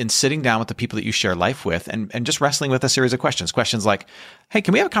in sitting down with the people that you share life with and just wrestling with a series of questions like, hey,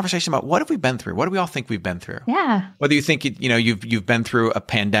 can we have a conversation about what have we been through? What do we all think we've been through? Yeah. Whether you think, you've been through a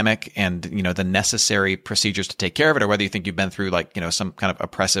pandemic and, the necessary procedures to take care of it, or whether you think you've been through some kind of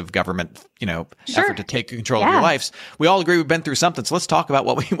oppressive government, effort to take control of your lives. We all agree we've been through something. So let's talk about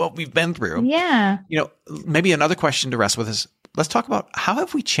what we've been through. Yeah. Maybe another question to wrestle with is, let's talk about, how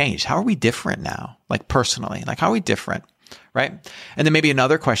have we changed? How are we different now? Like personally, how are we different? Right. And then maybe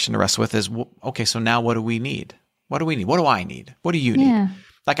another question to wrestle with is, okay, so now what do we need? What do we need? What do I need? What do you need?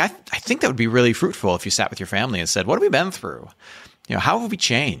 I think that would be really fruitful if you sat with your family and said, what have we been through? How have we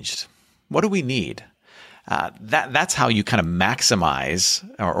changed? What do we need? That's how you kind of maximize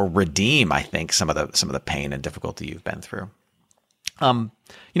or redeem, I think, some of the pain and difficulty you've been through.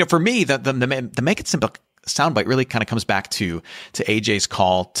 For me, the make it simple soundbite really kind of comes back to AJ's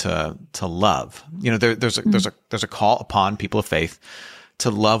call to love. There's a call upon people of faith to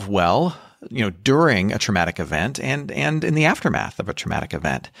love well, during a traumatic event and in the aftermath of a traumatic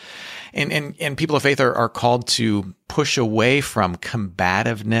event. And people of faith are called to push away from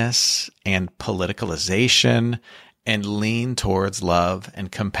combativeness and politicalization and lean towards love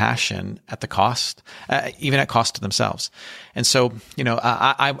and compassion at the cost, even at cost to themselves. And so,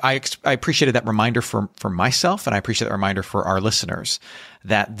 I appreciated that reminder for myself, and I appreciate that reminder for our listeners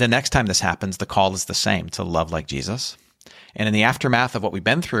that the next time this happens, the call is the same, to love like Jesus. And in the aftermath of what we've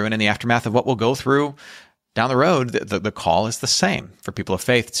been through, and in the aftermath of what we'll go through down the road, the call is the same for people of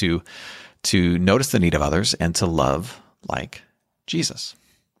faith to notice the need of others and to love like Jesus.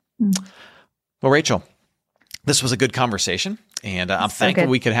 Well, Rachel, this was a good conversation, and I'm thankful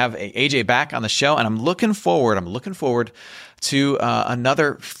we could have AJ back on the show, and I'm looking forward to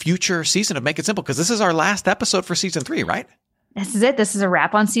another future season of Make It Simple, because this is our last episode for season 3, right? This is it. This is a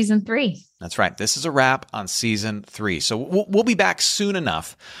wrap on season 3. That's right. This is a wrap on season 3. So we'll be back soon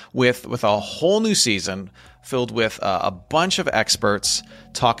enough with a whole new season filled with a bunch of experts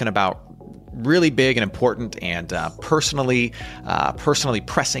talking about really big and important and personally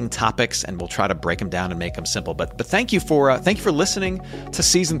pressing topics, and we'll try to break them down and make them simple. But thank you for listening to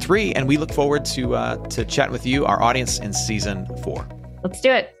season 3, and we look forward to chatting with you, our audience, in season 4. Let's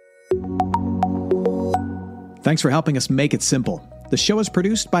do it. Thanks for helping us make it simple. The show is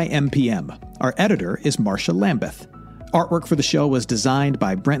produced by MPM. Our editor is Marcia Lambeth. Artwork for the show was designed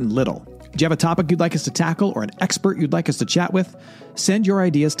by Brenton Little. Do you have a topic you'd like us to tackle or an expert you'd like us to chat with? Send your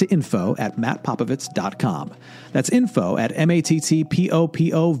ideas to info@mattpopovits.com. That's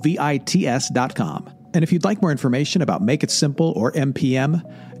info@mattpopovits.com. And if you'd like more information about Make It Simple or MPM,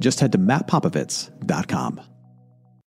 just head to mattpopovits.com.